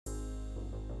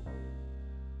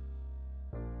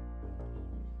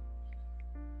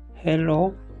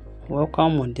Hello,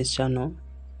 welcome on this channel.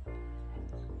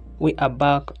 We are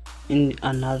back in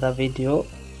another video.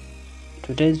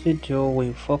 Today's video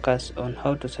will focus on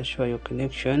how to secure your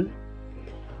connection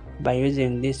by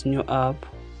using this new app,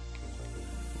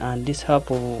 and this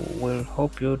app will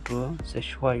help you to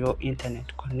secure your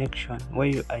internet connection where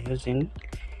you are using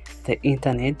the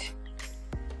internet,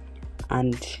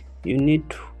 and you need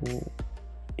to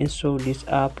install this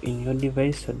app in your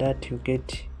device so that you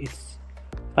get its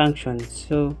functions.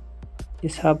 So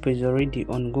this app is already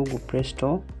on Google Play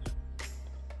Store,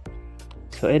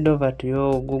 so head over to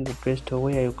your Google Play Store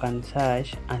where you can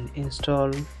search and install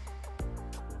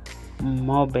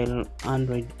mobile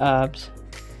Android apps.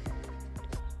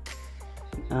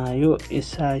 You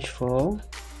search for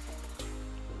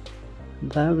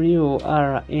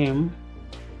WRM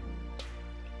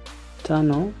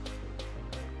Tunnel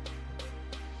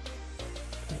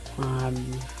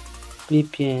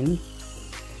VPN.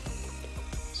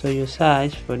 So you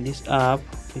search for this app,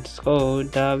 it's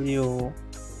called WRM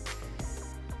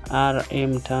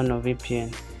Tunnel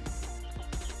VPN.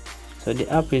 So the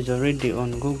app is already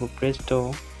on Google Play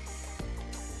Store.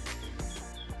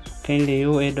 Kindly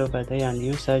you head over there and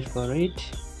you search for it.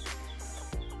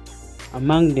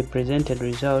 Among the presented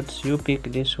results, you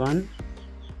pick this one.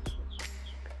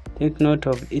 Take note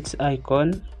of its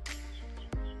icon.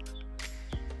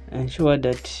 Ensure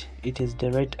that it is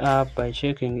the right app by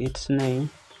checking its name.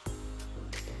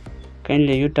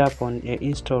 Kindly you tap on the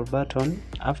install button.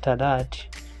 After that,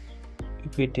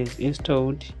 if it is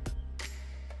installed,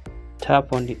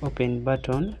 tap on the open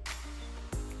button.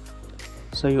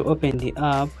 So you open the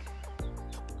app,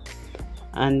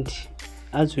 and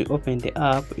as we open the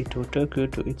app, it will take you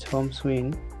to its home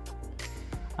screen.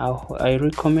 I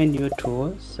recommend you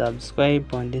to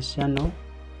subscribe on this channel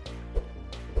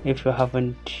if you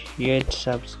haven't yet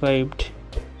subscribed,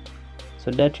 so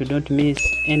that you don't miss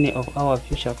any of our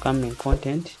future coming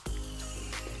content.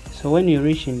 So when you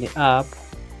reach in the app,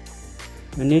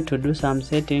 you need to do some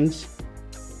settings.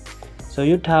 So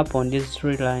you tap on these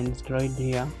three lines right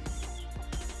here,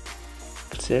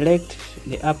 select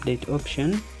the update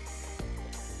option.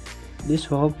 This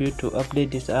will help you to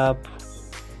update this app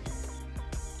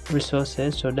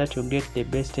resources so that you get the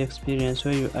best experience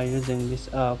where you are using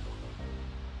this app.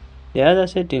 The other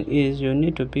setting is you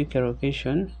need to pick a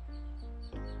location,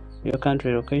 your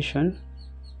country location,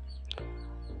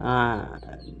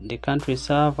 the country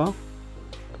server.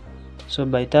 So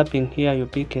by tapping here, you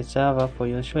pick a server for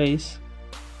your choice.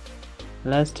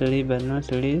 Lastly but not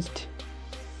least,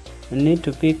 you need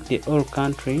to pick the whole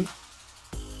country.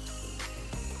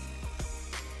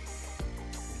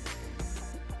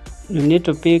 You need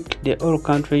to pick the whole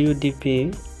country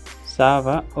UDP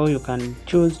server, or you can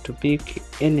choose to pick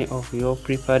any of your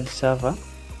preferred server.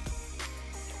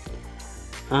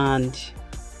 And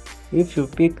if you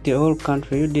pick the whole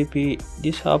country UDP,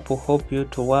 this app will help you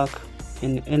to work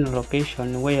in any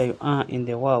location where you are in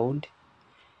the world.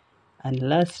 And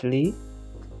lastly,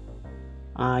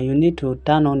 you need to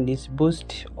turn on this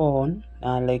boost on,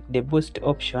 like the boost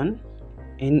option.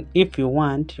 And if you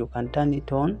want, you can turn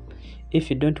it on. If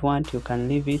you don't want, you can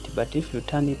leave it, but if you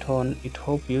turn it on, it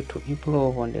helps you to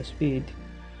improve on the speed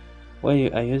where you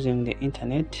are using the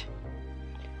internet.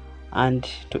 And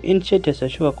to initiate a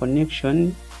secure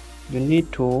connection, you need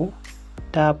to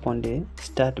tap on the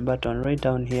start button right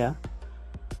down here.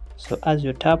 So as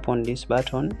you tap on this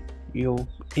button, you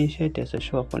initiate a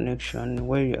secure connection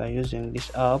where you are using this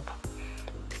app,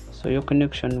 so your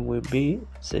connection will be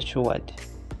secured.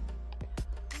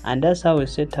 And that's how we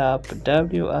set up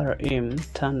WRM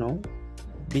Tunnel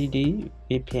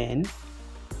VPN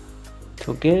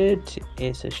to get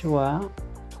a secure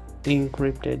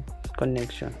encrypted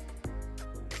connection.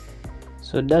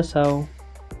 So that's how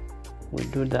we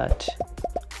do that.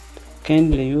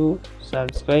 Kindly you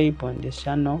subscribe on this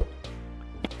channel,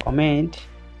 comment,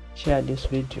 share this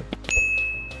video.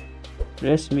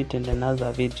 Let's meet in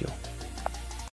another video.